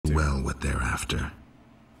well what they're after.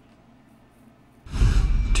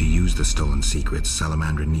 To use the stolen secrets,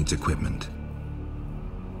 Salamandra needs equipment.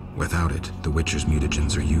 Without it, the Witcher's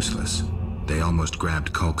mutagens are useless. They almost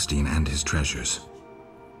grabbed Kalkstein and his treasures.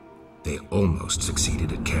 They almost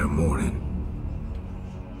succeeded at Kaer Morhen.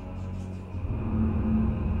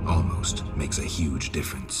 Almost makes a huge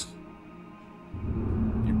difference.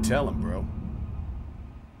 You tell him, bro.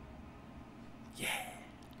 Yeah.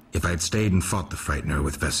 If I'd stayed and fought the Frightener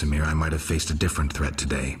with Vesemir, I might have faced a different threat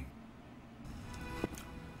today.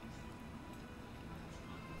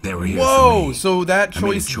 They were here for me. So that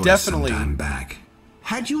choice definitely. Sometime back.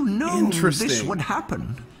 Had you known this would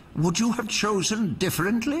happen, would you have chosen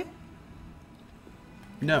differently?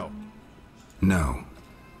 No. No.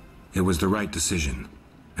 It was the right decision,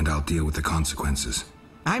 and I'll deal with the consequences.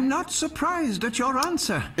 I'm not surprised at your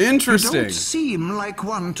answer. Interesting. You don't seem like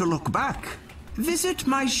one to look back. Visit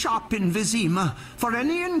my shop in Vizima for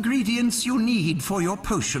any ingredients you need for your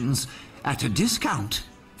potions at a discount.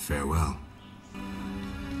 Farewell.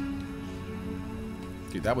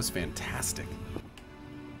 Dude, that was fantastic.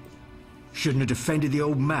 Shouldn't have defended the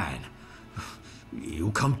old man.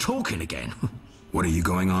 He'll come talking again. What are you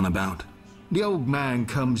going on about? The old man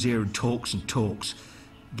comes here and talks and talks.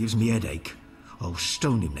 Gives me a headache. I'll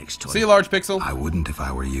stone him next time. See you, Large Pixel. I wouldn't if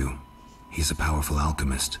I were you. He's a powerful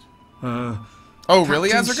alchemist. Oh, really,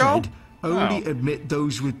 Captain Azargal? said only admit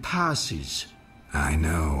those with passes. I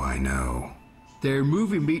know. They're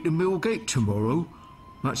moving me to Millgate tomorrow.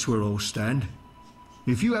 That's where I'll stand.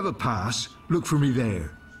 If you have a pass, look for me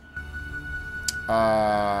there.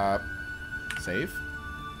 Save?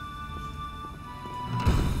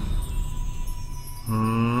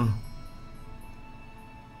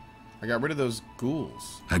 I got rid of those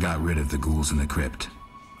ghouls. I got rid of the ghouls in the crypt.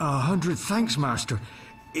 100 thanks, Master.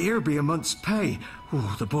 Here be a month's pay.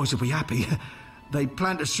 Oh, the boys will be happy. They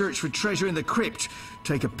plan to search for treasure in the crypt.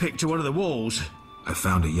 Take a pick to one of the walls. I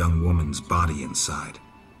found a young woman's body inside.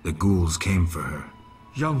 The ghouls came for her.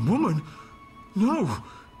 Young woman? No,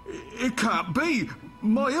 it can't be.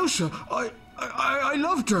 My Ilsa, I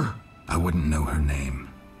loved her. I wouldn't know her name.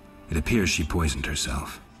 It appears she poisoned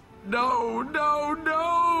herself. No!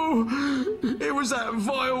 It was that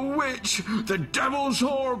vile witch! The devil's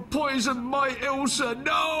whore poisoned my Ilsa!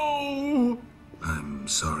 No! I'm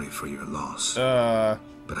sorry for your loss.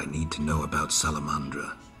 But I need to know about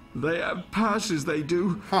Salamandra. They have passes, they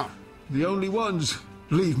do. Huh. The only ones.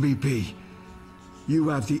 Leave me be. You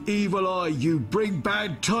have the evil eye, you bring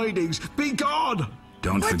bad tidings. Be gone!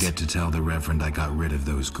 Don't forget to tell the Reverend I got rid of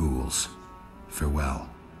those ghouls. Farewell.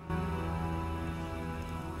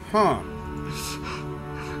 Huh.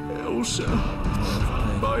 Elsa,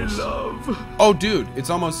 my love. Oh, dude, it's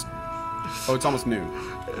almost noon.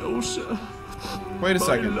 Elsa, Wait a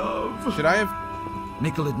second. love. Should I have?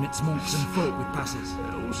 Nickel admits monks and folk with passes.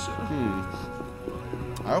 Elsa.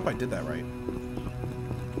 I hope I did that right.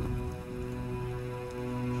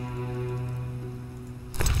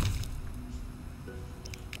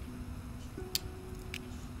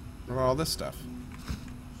 What about all this stuff?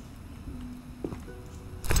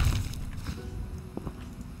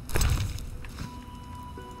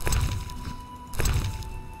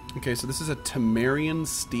 Okay, so this is a Temerian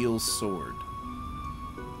steel sword.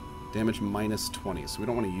 Damage minus 20, so we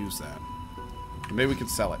don't want to use that. Maybe we could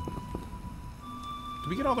sell it. Did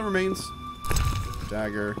we get all the remains?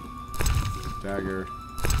 Dagger. Dagger.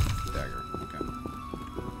 Dagger. Okay.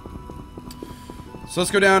 So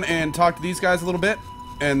let's go down and talk to these guys a little bit,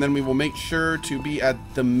 and then we will make sure to be at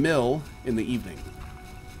the mill in the evening.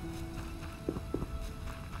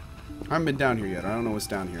 I haven't been down here yet. I don't know what's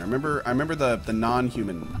down here. I remember the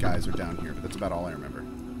non-human guys are down here, but that's about all I remember.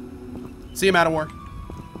 See you, Matawar.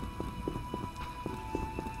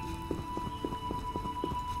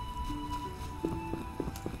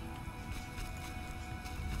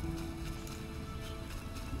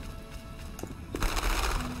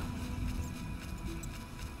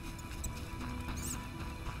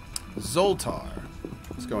 Zoltar.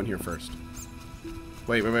 Let's go in here first.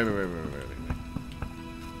 Wait.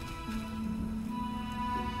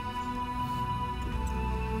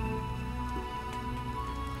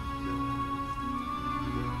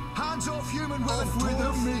 Hands off human off with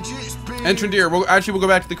the midgets. Entrandir. We'll go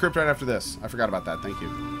back to the crypt right after this. I forgot about that. Thank you.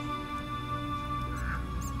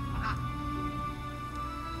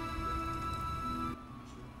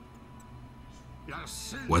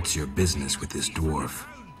 What's your business with this dwarf?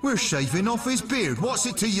 We're shaving off his beard. What's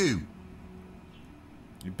it to you?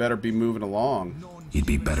 You better be moving along. You'd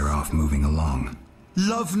be better off moving along.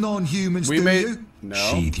 Love non-humans, do you? No.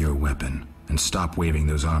 Sheathe your weapon and stop waving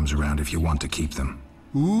those arms around if you want to keep them.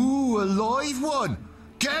 Ooh, a live one.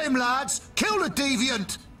 Get him, lads! Kill the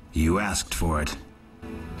deviant! You asked for it.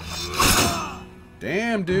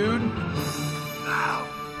 Damn, dude.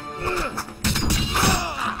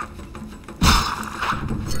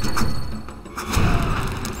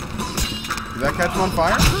 Did that catch him on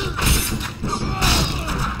fire?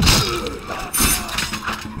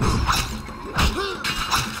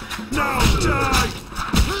 Now die!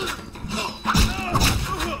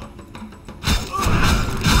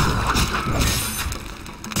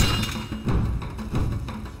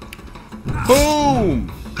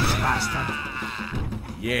 Boom!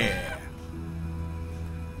 Yeah.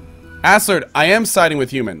 Assard, I am siding with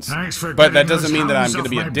humans. Thanks for but that getting doesn't those mean that I'm hounds going to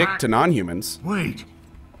off be a my dick back. to non-humans. Wait.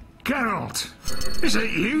 Geralt, is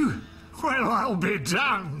it you? Well, I'll be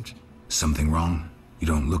damned. Something wrong? You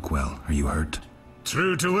don't look well. Are you hurt?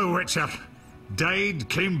 True to a witcher. Died,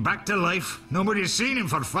 came back to life. Nobody's seen him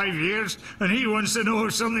for 5 years, and he wants to know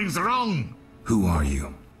if something's wrong. Who are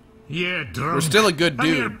you? Yeah, drunk. We're still a good I'm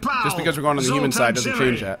your dude. pal, Just because we're going on the human Zoltan side doesn't Chile.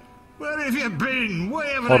 change that. Where have you been? Why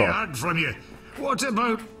haven't Hold I on. heard from you? What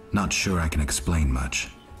about... Not sure I can explain much.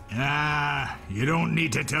 Ah, you don't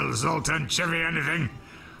need to tell Zoltan Chivy anything.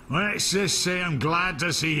 Let's just say I'm glad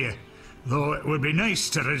to see you. Though it would be nice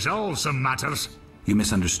to resolve some matters. You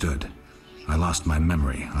misunderstood. I lost my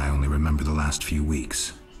memory. I only remember the last few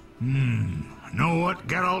weeks. Know what,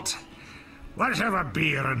 Geralt? Let's have a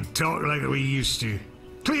beer and talk like we used to.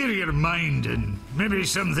 Clear your mind and maybe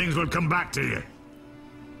some things will come back to you.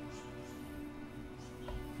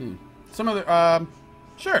 Some other,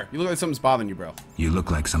 sure. You look like something's bothering you, bro. You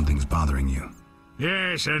look like something's bothering you.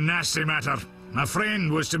 Yes, a nasty matter. My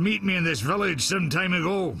friend was to meet me in this village some time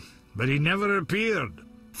ago, but he never appeared.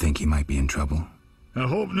 Think he might be in trouble? I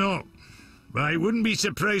hope not. But I wouldn't be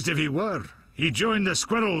surprised if he were. He joined the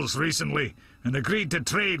Squirrels recently and agreed to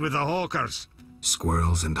trade with the Hawkers.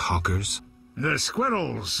 Squirrels and hawkers? The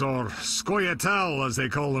Squirrels, or Scoia'tael as they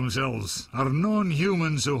call themselves, are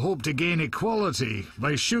non-humans who hope to gain equality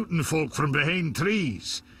by shooting folk from behind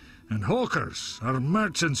trees. And Hawkers are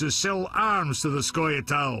merchants who sell arms to the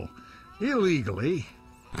Scoia'tael, illegally.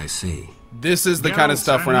 I see. This is the kind of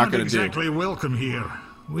stuff we're not going to do. exactly welcome here.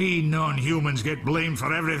 We non-humans get blamed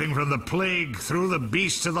for everything from the plague through the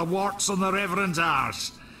beast to the warts on the Reverend's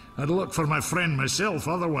arse. I'd look for my friend myself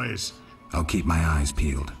otherwise. I'll keep my eyes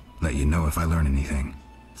peeled. Let you know if I learn anything.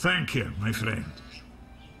 Thank you, my friend.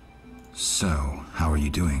 So, how are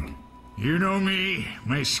you doing? You know me,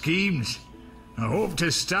 my schemes. I hope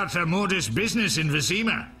to start a modest business in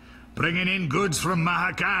Vizima, bringing in goods from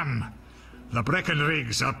Mahakam. The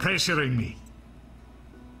Breckenrigs are pressuring me.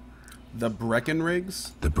 The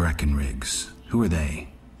Breckenrigs? The Breckenrigs. Who are they?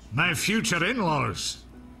 My future in-laws.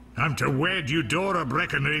 I'm to wed Eudora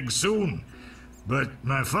Breckenrig soon, but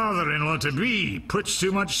my father-in-law-to-be puts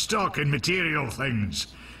too much stock in material things.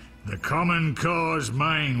 The Common Cause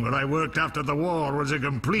mine, where I worked after the war, was a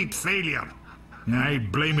complete failure. I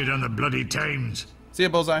blame it on the bloody times. See ya,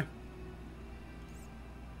 Bullseye.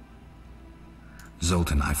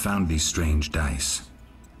 Zoltan, I found these strange dice.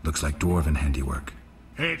 Looks like dwarven handiwork.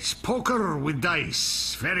 It's poker with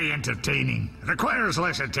dice. Very entertaining. Requires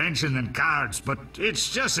less attention than cards, but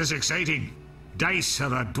it's just as exciting. Dice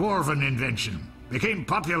are a dwarven invention. Became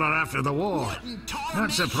popular after the war.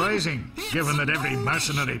 Not surprising, given that every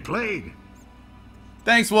mercenary played.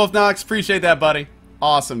 Thanks, Wolf Knox. Appreciate that, buddy.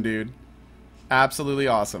 Awesome, dude. Absolutely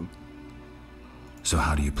awesome. So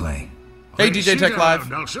how do you play? Hey, Let's DJ shoot Tech Live.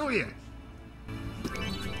 around, I'll show you.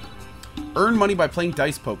 Earn money by playing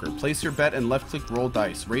dice poker. Place your bet and left-click roll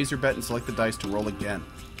dice. Raise your bet and select the dice to roll again.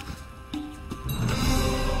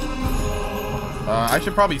 I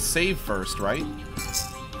should probably save first, right?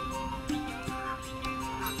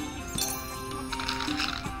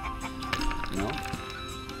 No.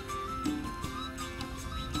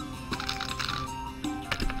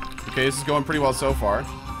 Okay, this is going pretty well so far.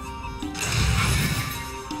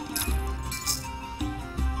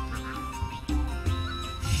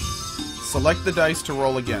 Select the dice to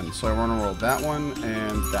roll again. So I want to roll that one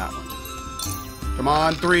and that one. Come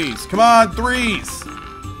on, threes. Come on, threes!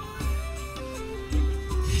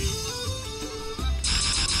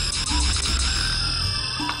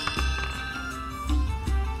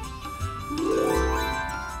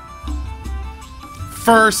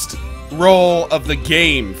 First roll of the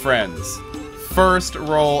game, friends. First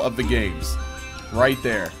roll of the games. Right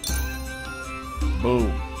there.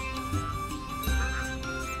 Boom.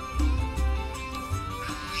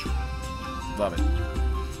 Love it.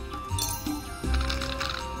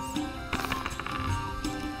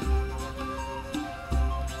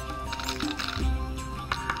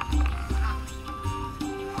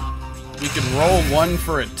 We could roll one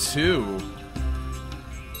for a two.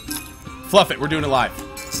 Fluff it. We're doing it live.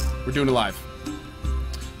 We're doing it live.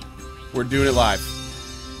 We're doing it live.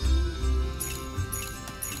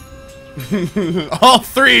 All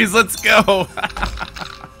threes. Let's go.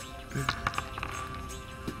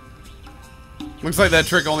 Looks like that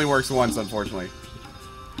trick only works once, unfortunately.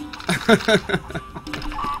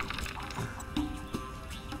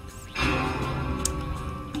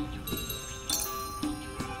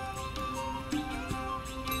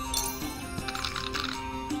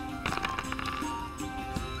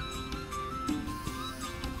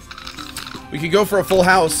 We could go for a full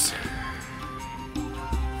house.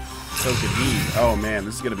 So could he. Oh man,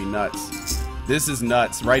 this is gonna be nuts. This is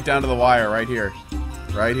nuts. Right down to the wire, right here.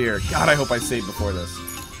 Right here. God, I hope I saved before this.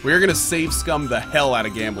 We are gonna save scum the hell out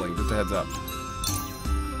of gambling, just a heads up.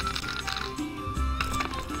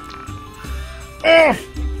 Ugh!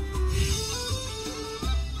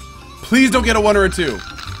 Please don't get a 1 or a 2. Wait,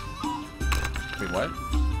 what?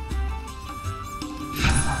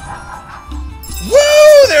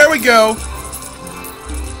 Woo! There we go!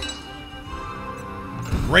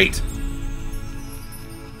 Great.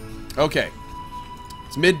 Okay.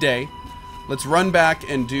 It's midday. Let's run back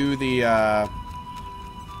and do the, Oh,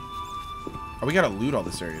 we gotta loot all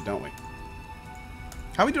this area, don't we?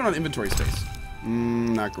 How are we doing on inventory space?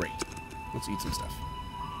 Not great. Let's eat some stuff.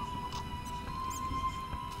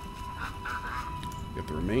 Get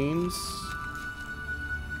the remains.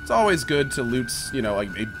 It's always good to loot, you know,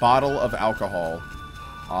 like a bottle of alcohol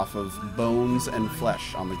off of bones and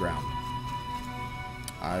flesh on the ground.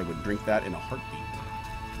 I would drink that in a heartbeat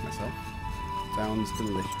myself. Sounds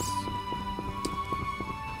delicious.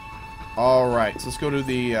 Alright, so let's go to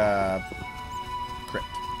the crypt.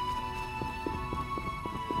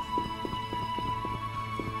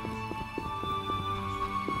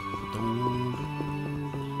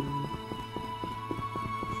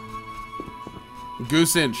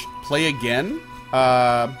 Goose Inch, play again?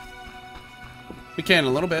 We can in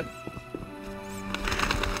a little bit.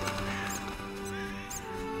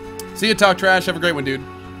 See you, Talk Trash. Have a great one, dude.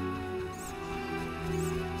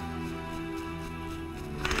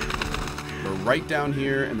 We're right down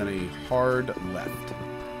here, and then a hard left.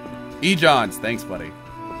 E-Johns, thanks, buddy.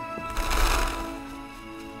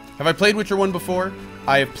 Have I played Witcher 1 before?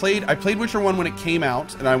 I played Witcher 1 when it came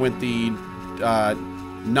out, and I went the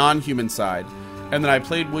non-human side. And then I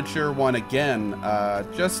played Witcher 1 again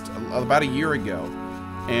just about a year ago,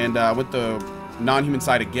 and with the non-human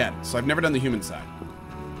side again. So I've never done the human side,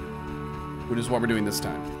 which is what we're doing this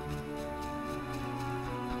time.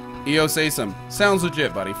 EO say some. Sounds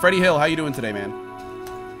legit, buddy. Freddie Hill, how you doing today, man?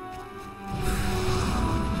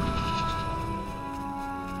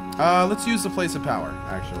 Let's use the place of power,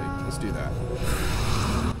 actually. Let's do that.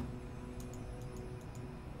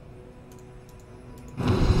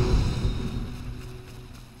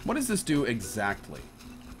 What does this do exactly?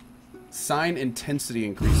 Sign intensity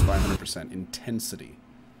increased by 100%. Intensity.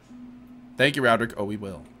 Thank you, Roderick. Oh, we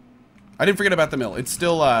will. I didn't forget about the mill. It's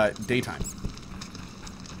still daytime.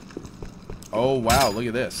 Oh, wow. Look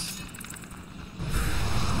at this.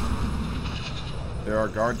 There are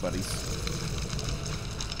guard buddies.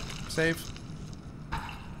 Save.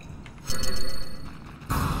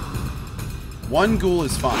 One ghoul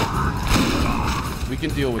is fine. We can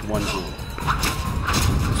deal with one ghoul.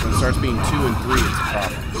 When it starts being 2 and 3, it's a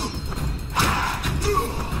problem.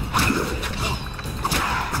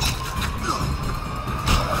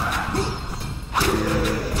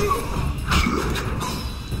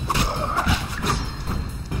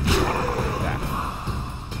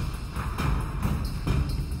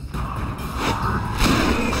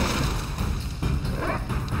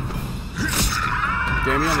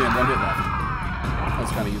 Damn, you only have 1 hit left.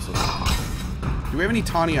 That's kind of useless. Do we have any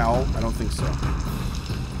Tawny Owl? I don't think so.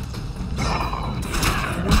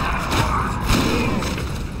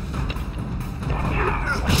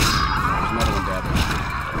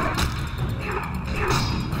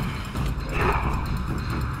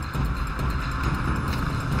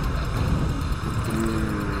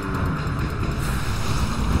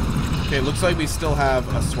 Okay, looks like we still have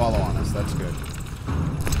a swallow on us. That's good.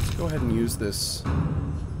 Let's go ahead and use this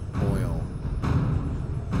oil.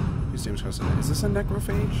 Is this a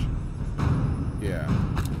necrophage? Yeah.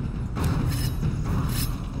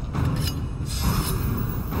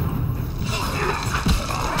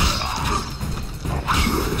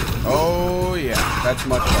 Oh, yeah. That's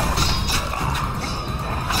much better.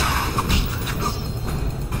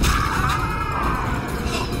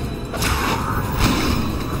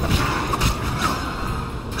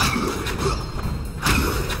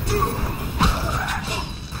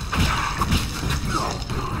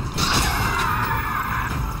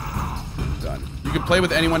 Play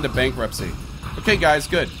with anyone to bankruptcy. Okay, guys,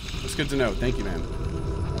 good. That's good to know. Thank you, man.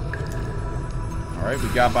 Alright, we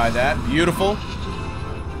got by that. Beautiful.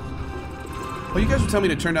 Well, you guys were telling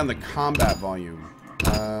me to turn down the combat volume.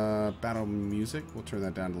 Battle music. We'll turn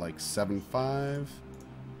that down to like 7.5.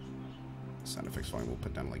 Sound effects volume we'll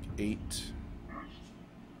put down to like 8.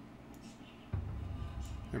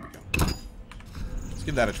 There we go. Let's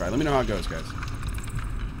give that a try. Let me know how it goes, guys.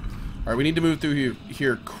 Alright, we need to move through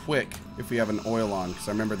here quick if we have an oil on, because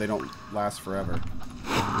I remember they don't last forever.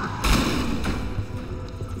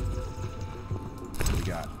 What do we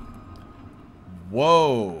got?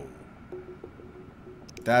 Whoa!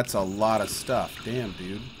 That's a lot of stuff. Damn,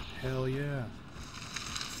 dude. Hell yeah.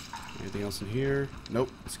 Anything else in here? Nope.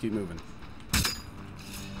 Let's keep moving.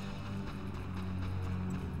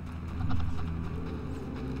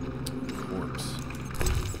 Corpse.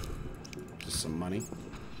 Just some money.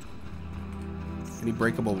 Any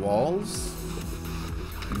breakable walls?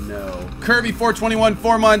 No. Kirby 421,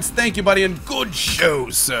 4 months. Thank you, buddy, and good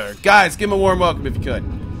show, sir. Guys, give him a warm welcome if you could.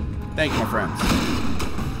 Thank you, my friends.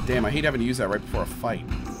 Damn, I hate having to use that right before a fight.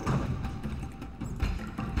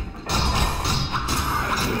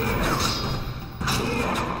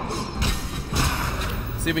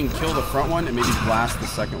 See if we can kill the front one and maybe blast the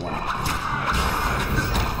second one.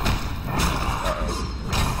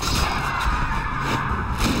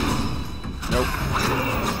 Nope.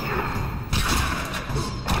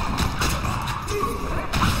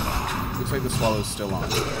 Looks like the swallow's still on.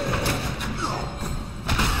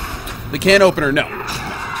 The can opener, no.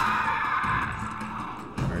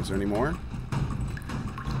 Alright, is there any more?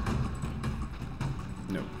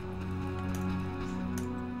 Nope.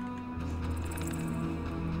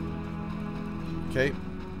 Okay.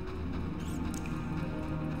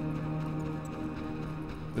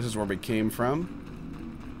 This is where we came from.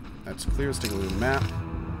 That's clear. Let's take a look at the map.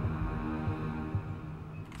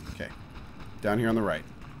 Okay. Down here on the right.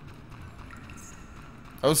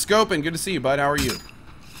 Oh, Scopin, good to see you, bud. How are you?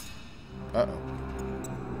 Uh-oh.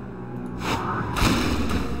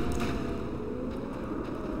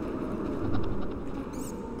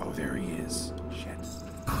 Oh, there he is. Shit.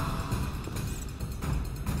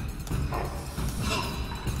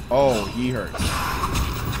 Oh, he hurts.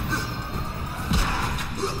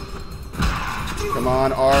 Come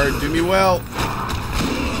on, R, do me well.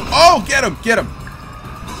 Oh, get him, get him.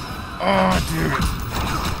 Oh, dude.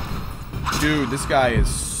 Dude, this guy is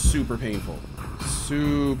super painful.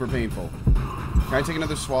 Super painful. Can I take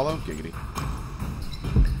another swallow? Giggity.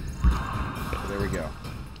 There we go.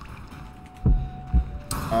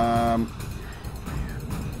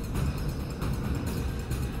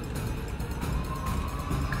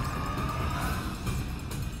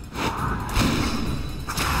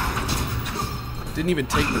 Didn't even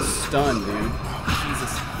take the stun, dude. Oh,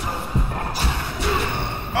 Jesus.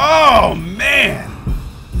 Oh, man!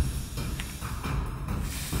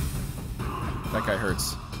 That guy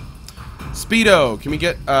hurts. Speedo, can we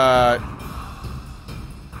get, oh.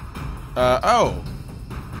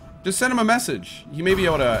 Just send him a message. He may be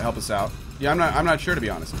able to help us out. Yeah, I'm not sure, to be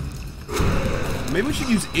honest. Maybe we should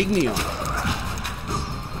use Igni on him.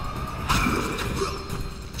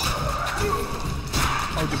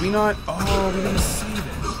 Oh, did we not? Oh, we didn't save it.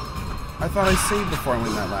 I thought I saved before I went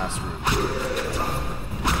in that last room.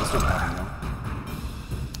 That's not bad, though.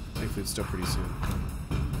 Thankfully, it's still pretty soon.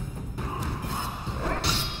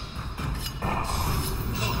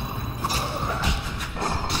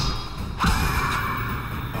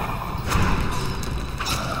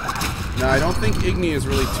 No, I don't think Igni is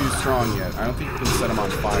really too strong yet. I don't think you can set him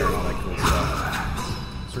on fire and all that cool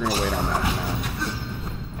stuff. So we're gonna wait on that for now.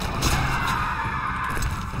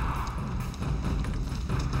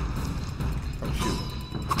 Oh shoot.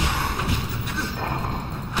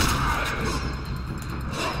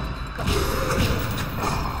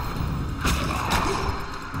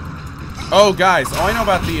 Oh guys, oh I know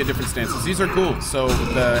about the different stances. These are cool, so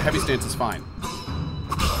the heavy stance is fine.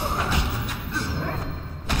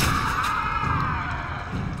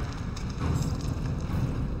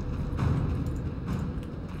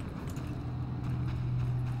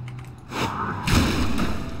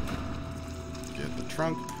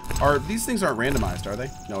 Trunk. Are these things aren't randomized, are they?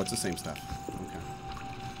 No, it's the same stuff. Okay.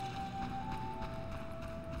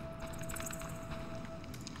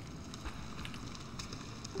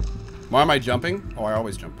 Why am I jumping? Oh, I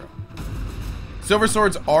always jump, bro. Silver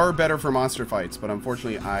swords are better for monster fights, but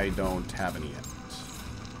unfortunately I don't have any yet.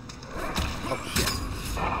 Oh shit.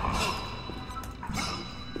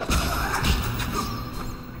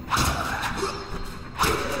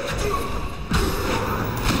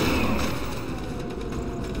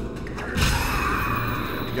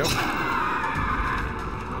 Go.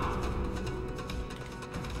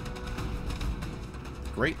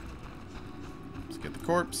 Great. Let's get the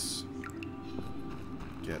corpse.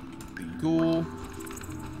 Get the ghoul.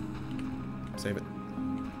 Save it.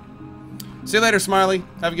 See you later, Smiley.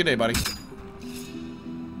 Have a good day, buddy.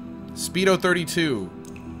 Speedo 32.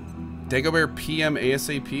 Dagobert PM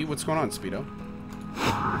ASAP. What's going on, Speedo?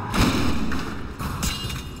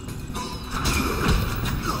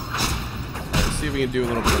 Alright, let's see if we can do a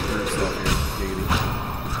little bit of group stuff here. Giggity.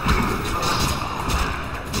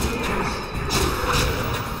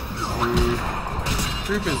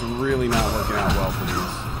 Group is really not working out well for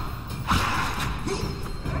these.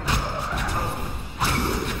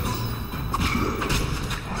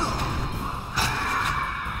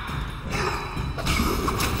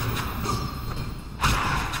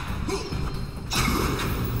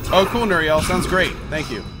 Oh, cool, Nuriel. Sounds great.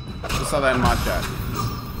 Thank you. Just saw that in mod chat.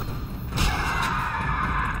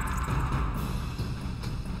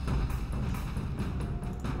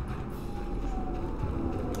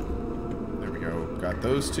 There we go. Got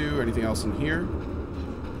those two. Anything else in here?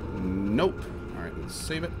 Nope. Alright, let's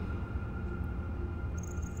save it.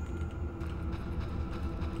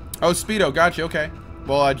 Oh, Speedo. Gotcha. Okay.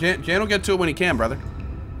 Well, Jan will get to it when he can, brother.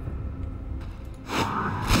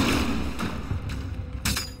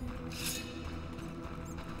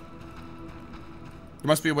 There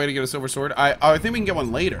must be a way to get a silver sword. I think we can get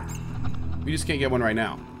one later. We just can't get one right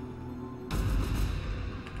now.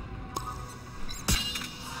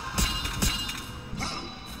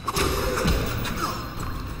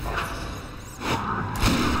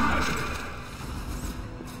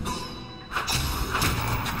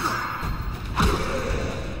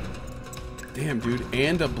 Damn, dude.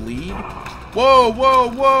 And a bleed? Whoa, whoa,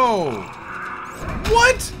 whoa!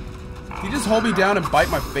 What? Did he just hold me down and bite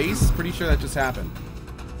my face? Pretty sure that just happened.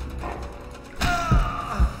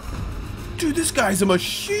 Dude, this guy's a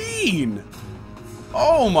machine!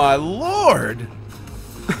 Oh my lord!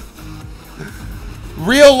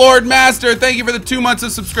 Real Lord Master, thank you for the 2 months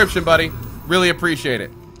of subscription, buddy. Really appreciate it.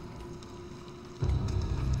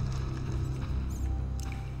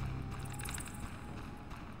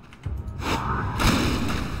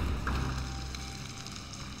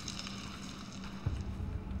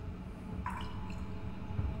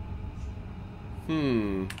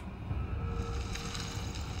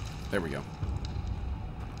 There we go.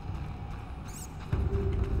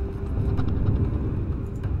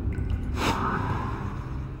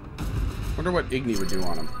 Wonder what Igni would do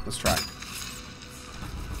on him. Let's try.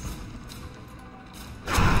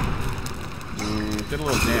 Did a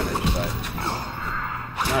little damage, but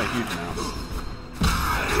not a huge amount.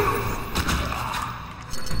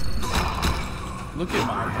 Look at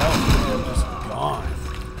my health, man. Just gone.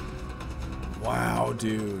 Wow,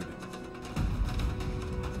 dude.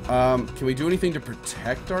 Can we do anything to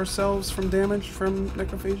protect ourselves from damage from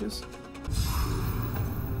necrophages?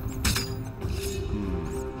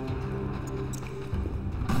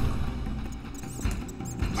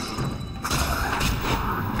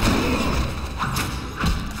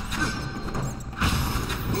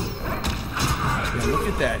 Yeah, look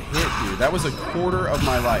at that hit, dude. That was a quarter of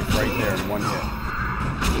my life right there in one hit.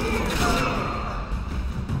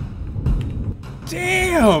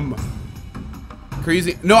 Damn!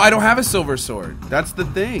 Crazy. No, I don't have a silver sword. That's the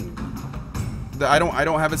thing. I don't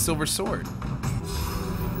have a silver sword.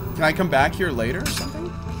 Can I come back here later or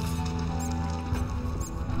something?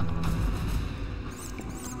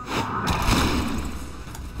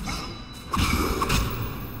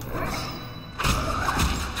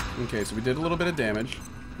 Okay, so we did a little bit of damage.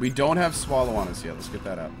 We don't have Swallow on us yet. Let's get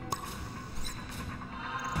that up.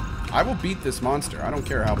 I will beat this monster. I don't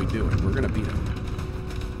care how we do it. We're gonna beat him.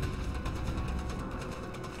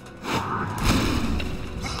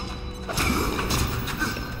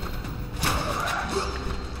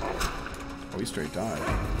 We straight died.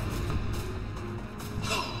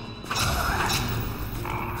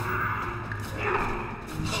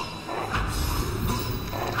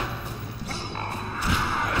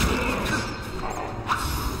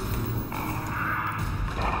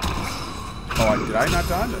 Oh, did I not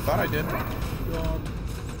die? I thought I did.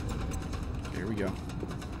 Here we go.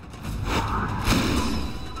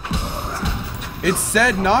 It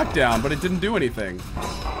said knockdown, but it didn't do anything.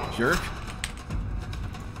 Jerk.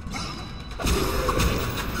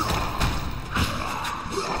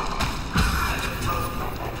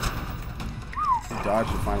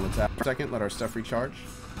 Dodge the final attack. Second, let our stuff recharge.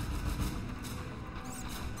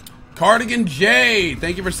 Cardigan J!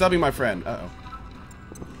 Thank you for subbing, my friend. Uh-oh.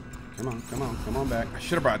 Come on, come on, come on back. I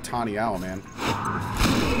should have brought Tawny Owl, man.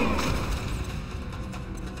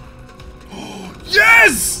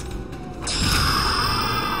 Yes!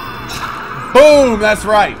 Boom! That's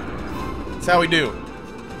right. That's how we do.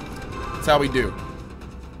 That's how we do.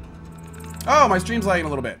 Oh, my stream's lagging a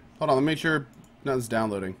little bit. Hold on, let me make sure nothing's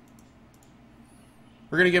downloading.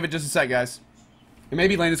 We're gonna give it just a sec, guys. It may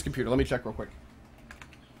be Lena's computer. Let me check real quick.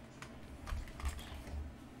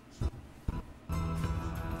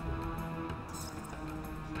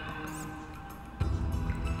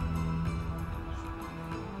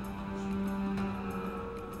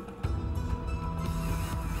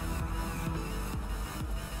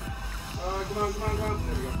 Come on, come on, come on.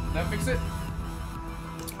 There we go. That fix it?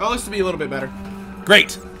 Oh, it looks to be a little bit better.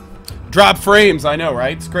 Great. Drop frames, I know,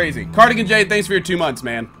 right? It's crazy. Cardigan Jade, thanks for your 2 months,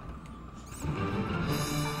 man.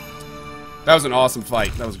 That was an awesome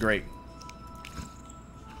fight. That was great.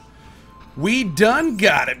 We done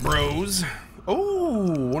got it, bros.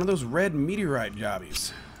 Oh, one of those red meteorite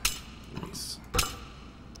jobbies. Nice.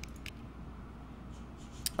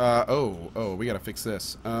 Oh, we gotta fix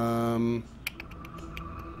this.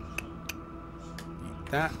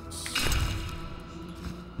 That.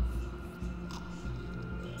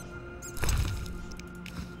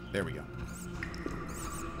 There we go.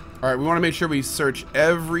 All right, we want to make sure we search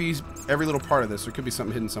every little part of this. There could be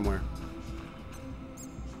something hidden somewhere.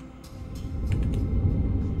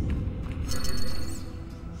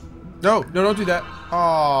 No, don't do that.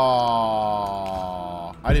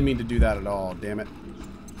 Oh, I didn't mean to do that at all. Damn it.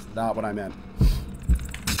 It's not what I meant.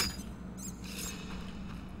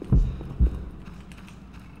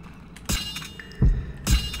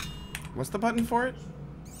 What's the button for it?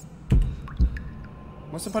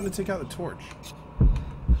 What's the button to take out the torch?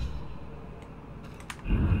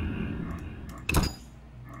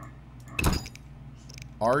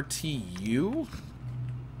 RTU?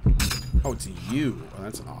 Oh, it's U. Oh,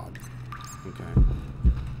 that's odd. Okay.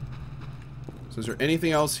 So is there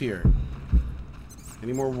anything else here?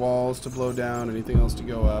 Any more walls to blow down? Anything else to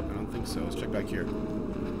go up? I don't think so. Let's check back here.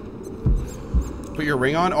 Put your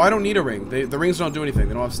ring on? Oh, I don't need a ring. The rings don't do anything.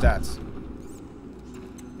 They don't have stats.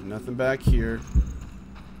 Nothing back here.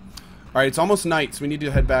 Alright, it's almost night, so we need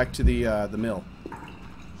to head back to the mill.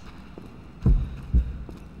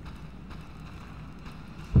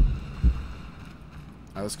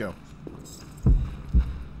 Alright, let's go.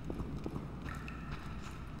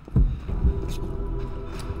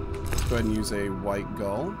 Let's go ahead and use a white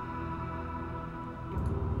gull.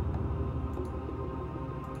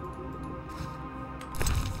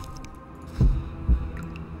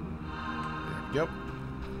 Yep.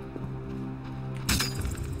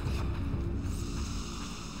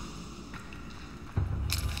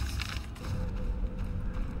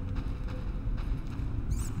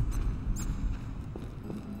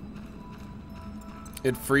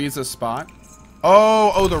 It frees a spot.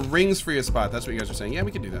 Oh, the rings free a spot. That's what you guys are saying. Yeah,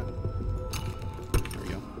 we can do that. There we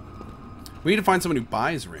go. We need to find someone who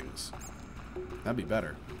buys rings. That'd be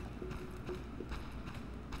better.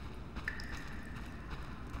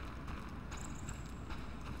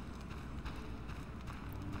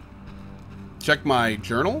 Check my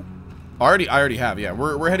journal. I already have. Yeah,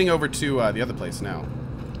 we're heading over to the other place now,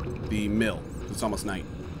 the mill. It's almost night.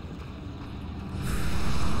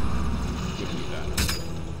 We can do that.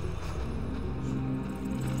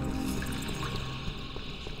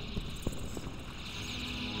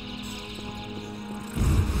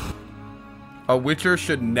 A Witcher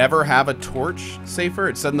should never have a torch. Safer.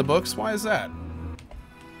 It said in the books. Why is that?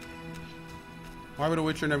 Why would a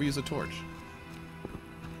Witcher never use a torch?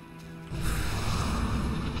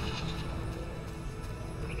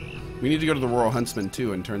 We need to go to the Royal Huntsman,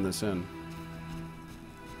 too, and turn this in.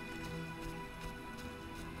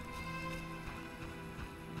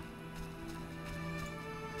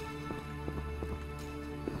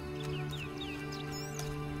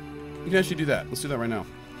 We can actually do that. Let's do that right now.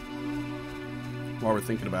 While we're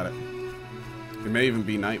thinking about it. It may even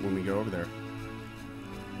be night when we go over there.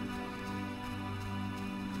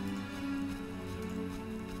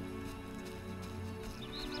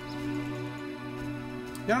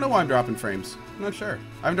 Yeah, I don't know why I'm dropping frames. I'm not sure.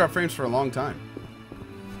 I haven't dropped frames for a long time.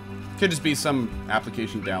 Could just be some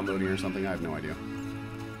application downloading or something. I have no idea.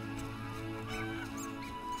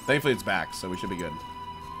 Thankfully it's back, so we should be good.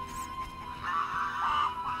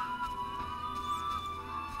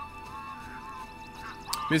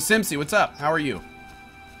 Miss Simpsy, what's up? How are you?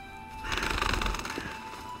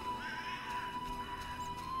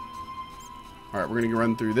 Alright, we're gonna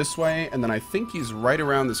run through this way, and then I think he's right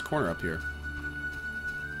around this corner up here.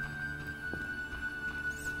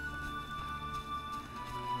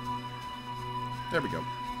 There we go.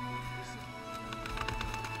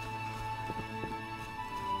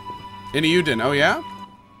 Into Udin, oh yeah?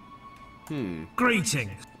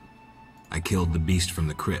 Greetings. I killed the beast from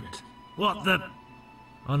the crypt. What the...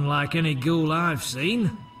 Unlike any ghoul I've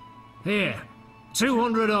seen. Here,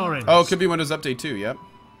 200 orange. Oh, it could be Windows Update 2, yep.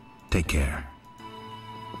 Take care.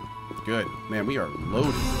 Good. Man, we are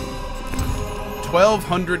loaded.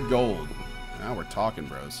 1,200 gold. Now we're talking,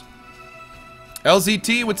 bros.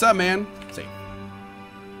 LZT, what's up, man? Say.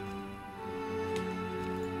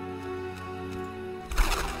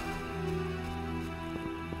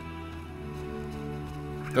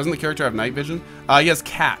 Doesn't the character have night vision? He has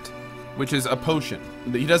cat, which is a potion.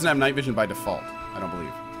 He doesn't have night vision by default, I don't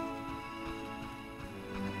believe.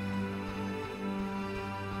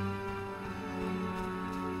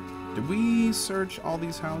 Did we search all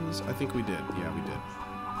these houses? I think we did. Yeah, we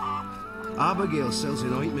did. Abigail sells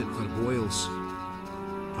an ointment for boils.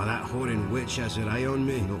 Oh, that whoring witch has her eye on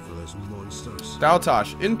me. Not for those monsters.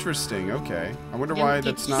 Daltosh, interesting. Okay. I wonder why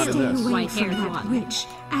that's not in this. Away from that witch,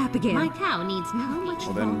 Abigail. My cow needs milk.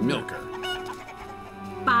 Well, then milk her.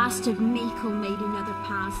 Bastard Miko made another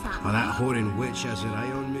pass at Oh, that whoring witch has her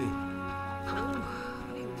eye on me.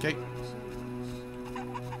 Okay.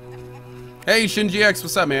 Hey, Shinji X,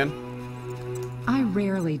 what's up, man? I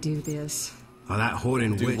rarely do this. Oh, that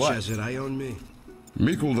whoring Do witch what? has her eye on me.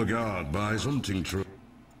 Mikkel the guard buys hunting true.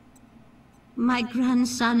 My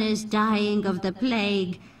grandson is dying of the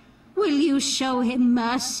plague. Will you show him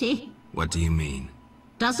mercy? What do you mean?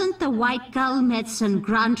 Doesn't the white gull medicine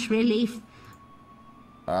grant relief?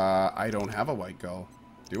 I don't have a white gull.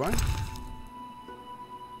 Do I?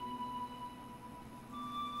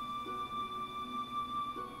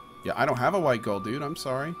 Yeah, I don't have a white gull, dude. I'm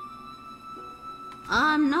sorry.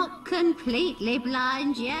 I'm not completely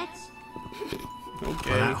blind yet.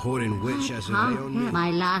 Okay. Oh, that whoring witch has her eye on me.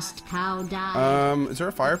 My last cow died. Is there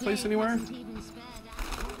a fireplace anywhere?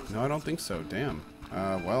 No, I don't think so. Damn.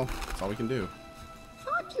 Well, that's all we can do.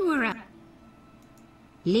 Thought you were a...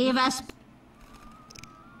 Leave us...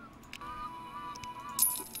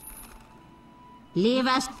 Leave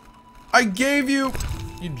us... I gave you...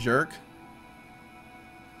 You jerk.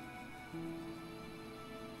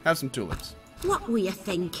 Have some tulips. What were you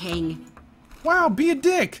thinking? Wow, be a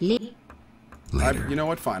dick! Later. You know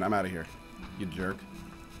what? Fine, I'm out of here. You jerk.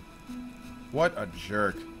 What a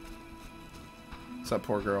jerk. What's up,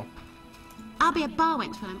 poor girl? I'll be a bar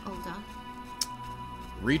wench when I'm older.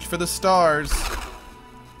 Reach for the stars.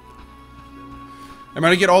 Am I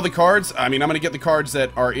gonna get all the cards? I mean, I'm gonna get the cards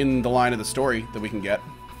that are in the line of the story that we can get.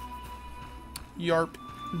 Yarp.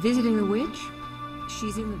 Visiting a witch?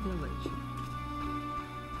 She's in the village.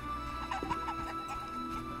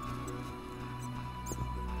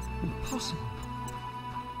 Impossible.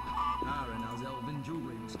 Aaron has elven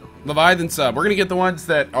jewelry in stock. Leviathan sub. We're gonna get the ones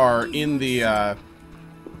that are in the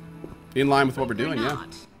in line with what we're doing, yeah.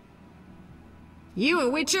 You a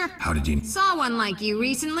witcher? How did you... Saw one like you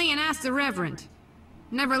recently and asked the Reverend.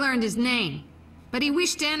 Never learned his name, but he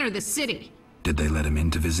wished to enter the city. Did they let him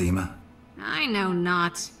into Vizima? I know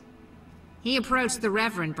not. He approached the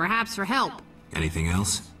Reverend, perhaps for help. Anything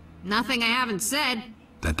else? Nothing I haven't said.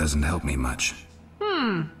 That doesn't help me much.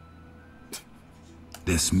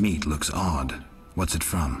 This meat looks odd. What's it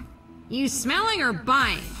from? You smelling or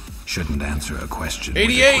buying? Shouldn't answer a question with a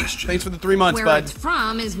 88! question. Thanks for the 3 months, Where bud. it's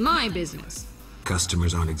from is my business.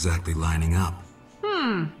 Customers aren't exactly lining up.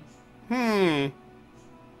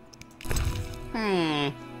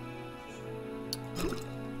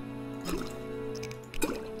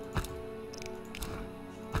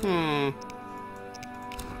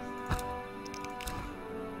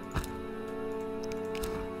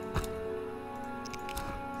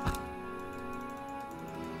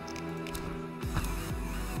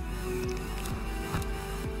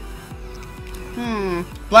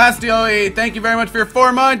 Blastio, thank you very much for your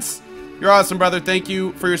 4 months. You're awesome, brother. Thank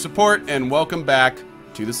you for your support, and welcome back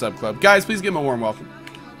to the Sub Club. Guys, please give him a warm welcome,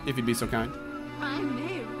 if you'd be so kind. I'm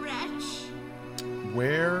a wretch.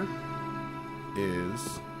 Where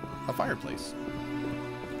is a fireplace?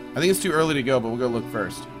 I think it's too early to go, but we'll go look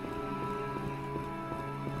first.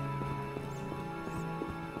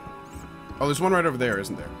 Oh, there's one right over there,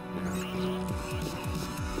 isn't there? Yeah.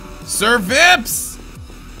 Sir Vips!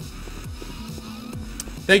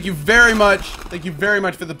 Thank you very much. Thank you very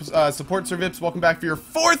much for the support, Sir Vips. Welcome back for your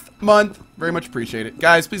 4th month. Very much appreciate it.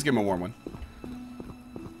 Guys, please give him a warm one.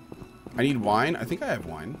 I need wine. I think I have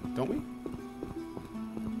wine, don't we?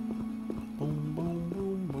 Boom, boom,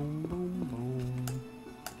 boom, boom, boom, boom.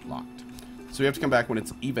 Locked. So we have to come back when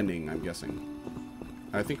it's evening, I'm guessing.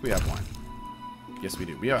 And I think we have wine. Yes, we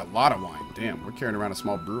do. We have a lot of wine. Damn, we're carrying around a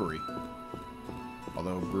small brewery.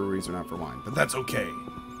 Although breweries are not for wine, but that's okay.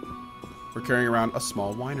 We're carrying around a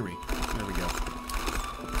small winery. There we go.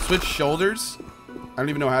 Switch shoulders? I don't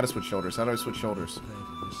even know how to switch shoulders. How do I switch shoulders?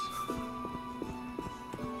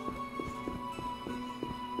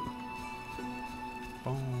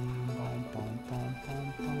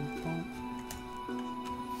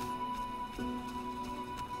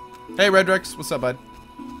 Hey, Redrex. What's up, bud?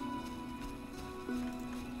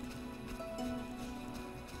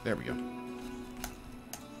 There we go.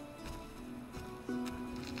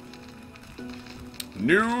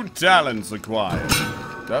 New talents acquired.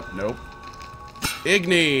 Oh, nope.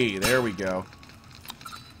 Igni. There we go.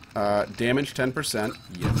 Damage 10%.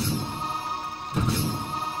 Yes.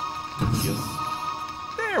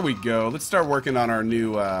 Yes. There we go. Let's start working on our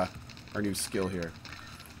new skill here.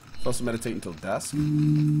 Supposed to meditate until dusk.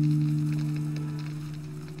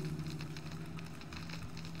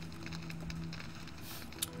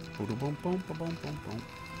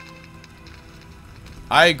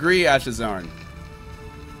 I agree, Ashazarn.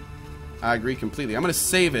 I agree completely. I'm gonna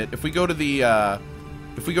save it. If we go to the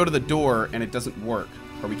door and it doesn't work,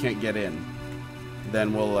 or we can't get in,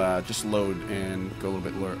 then we'll just load and go a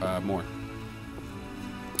little bit more.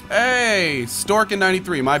 Hey, Stork in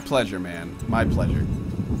 93. My pleasure, man. My pleasure.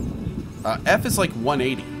 F is like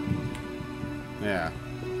 180. Yeah.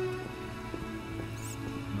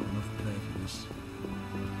 Not enough play for this.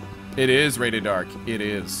 It is rated dark. It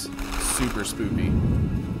is super spooky.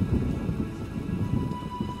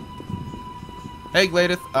 Hey,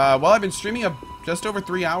 Gladith. Well, I've been streaming just over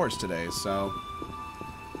 3 hours today, so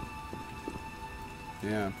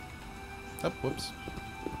yeah. Oh, whoops.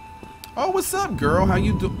 Oh, what's up, girl? How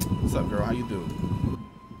you do? What's up, girl? How you doing?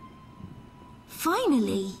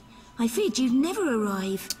 Finally! I feared you'd never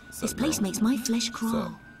arrive. What's This up, place girl? makes my flesh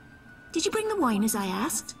crawl. Did you bring the wine as I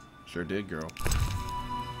asked? Sure did, girl.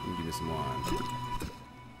 Let me give you some wine.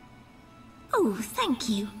 Oh, thank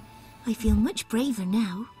you. I feel much braver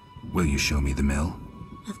now. Will you show me the mill?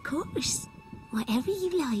 Of course. Whatever you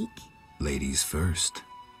like. Ladies first.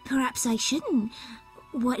 Perhaps I shouldn't.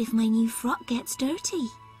 What if my new frock gets dirty?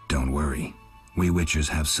 Don't worry. We Witchers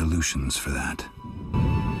have solutions for that.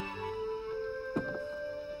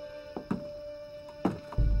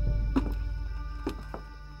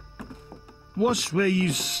 Watch where you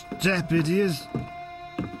step, idiot.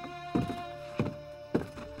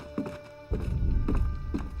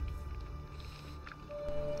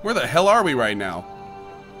 Where the hell are we right now?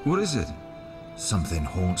 What is it? Something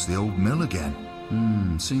haunts the old mill again.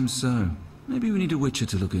 Seems so. Maybe we need a Witcher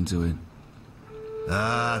to look into it.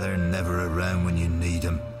 Ah, they're never around when you need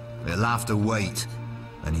them. They'll have to wait.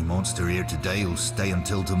 Any monster here today will stay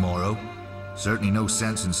until tomorrow. Certainly no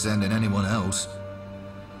sense in sending anyone else.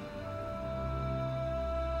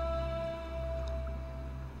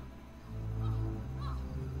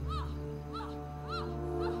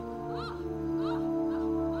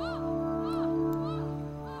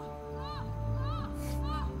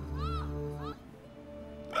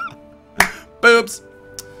 Boobs.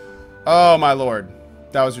 Oh my lord,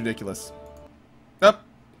 that was ridiculous. Up.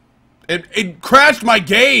 It crashed my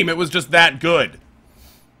game. It was just that good.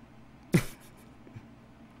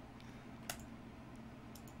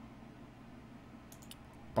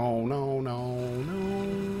 Oh no no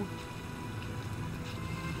no.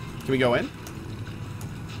 Can we go in?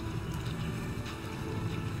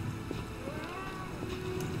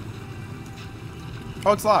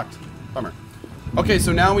 Oh, it's locked. Bummer. Okay,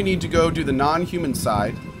 so now we need to go do the non-human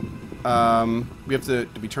side. We have to...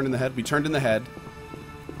 Did we turn in the head? We turned in the head.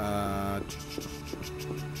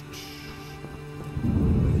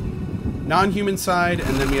 Non-human side,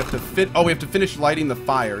 and then we have to we have to finish lighting the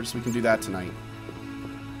fires. We can do that tonight.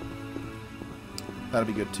 That'll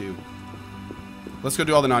be good, too. Let's go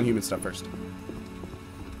do all the non-human stuff first.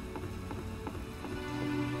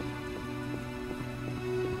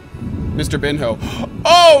 Mr. Benho.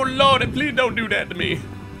 Oh, Lord, please don't do that to me.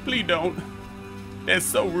 Please don't. That's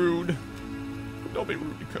so rude. Don't be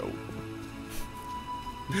rude to Cole.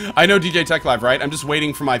 I know DJ Tech Live, right? I'm just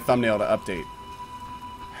waiting for my thumbnail to update.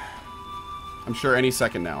 I'm sure any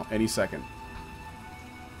second now. Any second.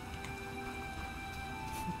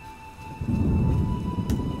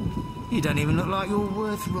 You don't even look like you're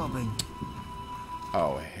worth robbing.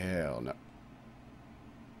 Oh, hell no.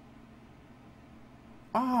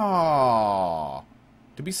 Oh,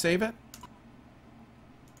 did we save it?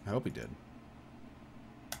 I hope we did.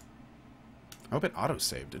 I hope it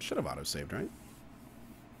auto-saved. It should have auto-saved, right?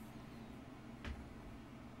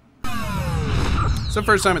 It's the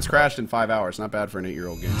first time it's crashed in 5 hours. Not bad for an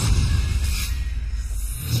 8-year-old game.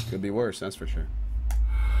 Could be worse, that's for sure.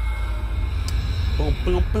 Boom,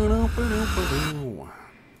 boom, boom, boom, boom, boom.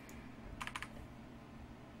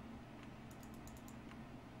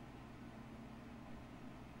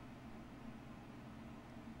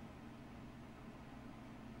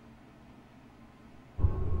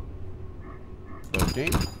 Load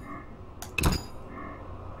game.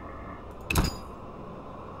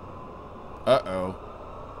 Uh-oh.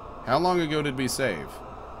 How long ago did we save?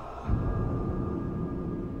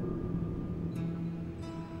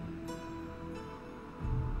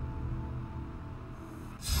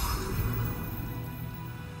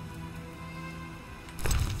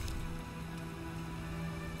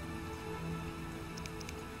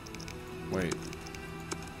 Wait.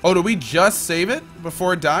 Oh, did we just save it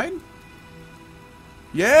before it died?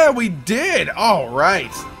 Yeah, we did!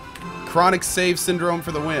 Alright. Chronic save syndrome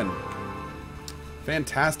for the win.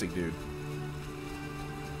 Fantastic, dude.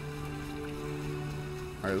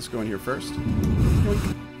 Alright, let's go in here first.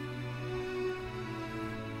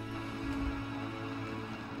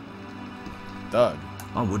 Doug.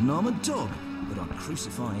 I wouldn't harm a dog, but I'd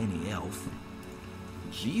crucify any elf.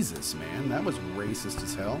 Jesus, man, that was racist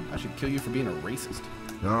as hell. I should kill you for being a racist.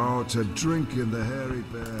 Oh, to drink in the Hairy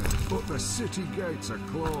Bear, but the city gates are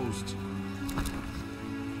closed.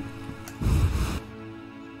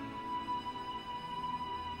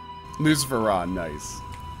 Lucifer Raw, nice.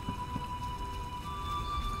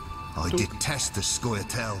 I detest the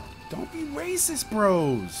Scoia'tael. Don't be racist,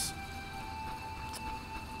 bros.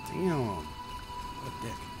 Damn. What a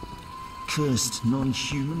dick. Cursed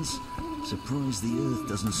non-humans. Surprised the earth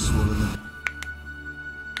doesn't swallow them.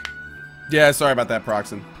 Yeah, sorry about that,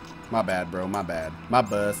 Proxen. My bad, bro. My bad. My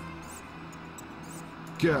bust.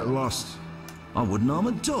 Get lost. I wouldn't harm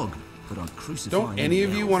a dog, but I'd crucify. Don't any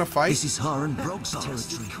of you want to fight? This is Haran Brog's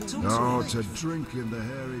territory. No, to drink in the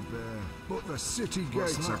Hairy Bear, but the city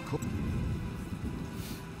gates are closed.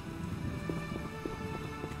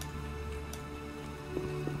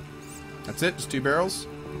 That's it? Just 2 barrels?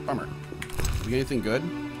 Bummer. Did we get anything good?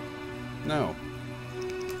 No.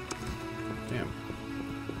 Damn.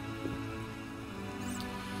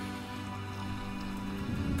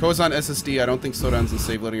 Co's on SSD. I don't think slowdowns and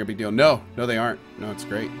save loading are a big deal. No, they aren't. No, it's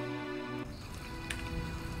great.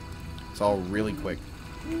 It's all really quick.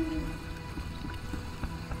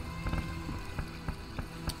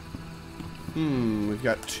 We've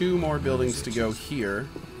got 2 more buildings to go here,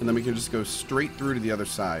 and then we can just go straight through to the other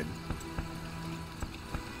side.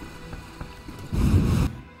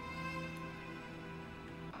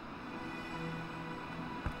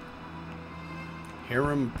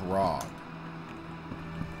 Harem Brog.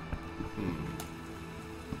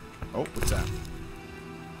 Oh, what's that?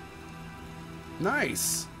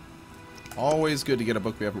 Nice! Always good to get a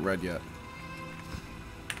book we haven't read yet.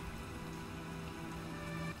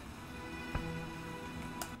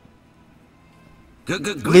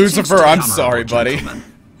 Lucifer, I'm sorry, buddy.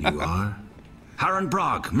 You are? Haran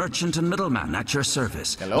Brog, merchant and middleman at your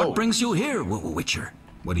service. Hello. What brings you here, Witcher?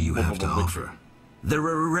 What do you have to offer? The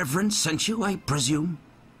Reverend sent you, I presume?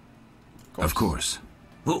 Of course.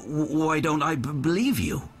 Well, why don't I believe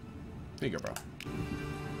you? There you go, bro.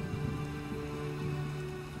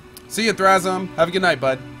 See you, Thrazam. Have a good night,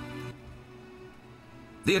 bud.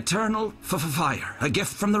 The Eternal Fire. A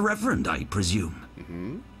gift from the Reverend, I presume.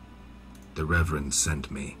 Mm-hmm. The Reverend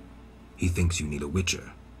sent me. He thinks you need a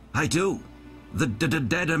witcher. I do. The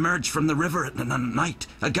dead emerge from the river at night.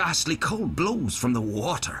 A ghastly cold blows from the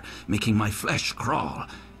water, making my flesh crawl.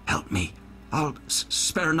 Help me. I'll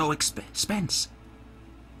spare no expense.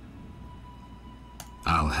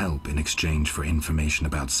 I'll help in exchange for information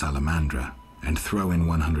about Salamandra, and throw in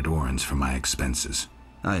 100 orens for my expenses.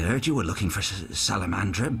 I heard you were looking for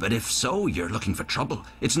Salamandra, but if so, you're looking for trouble.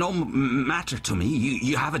 It's no matter to me.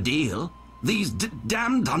 You have a deal. These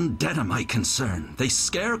damned undead are my concern. They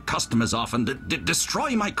scare customers off and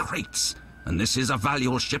destroy my crates. And this is a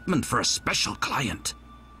valuable shipment for a special client.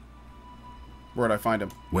 Where'd I find him?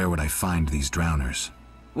 Where would I find these drowners?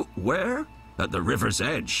 Where? At the river's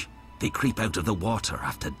edge. They creep out of the water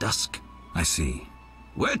after dusk. I see.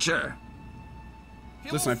 Witcher!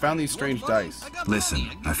 Listen, I found these strange dice. Listen,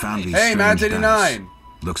 I found these Hey, strange Mads 89! dice.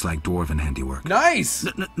 Looks like dwarven handiwork. Nice!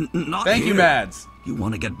 Not Thank you, here. Mads. You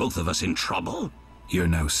want to get both of us in trouble? You're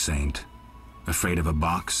no saint. Afraid of a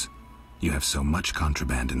box? You have so much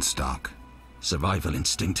contraband in stock. Survival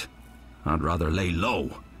instinct. I'd rather lay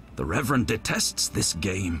low. The Reverend detests this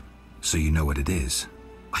game. So you know what it is?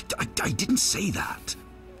 I didn't say that.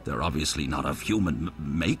 They're obviously not of human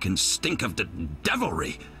make and stink of the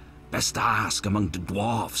devilry. Best to ask among the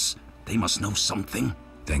dwarves. They must know something.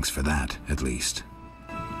 Thanks for that, at least.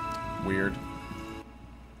 Weird.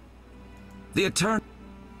 The Eternal...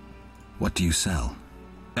 What do you sell?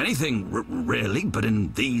 Anything, really, but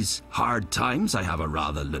in these hard times I have a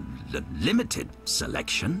rather limited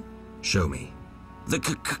selection. Show me. The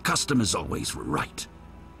customer's always right.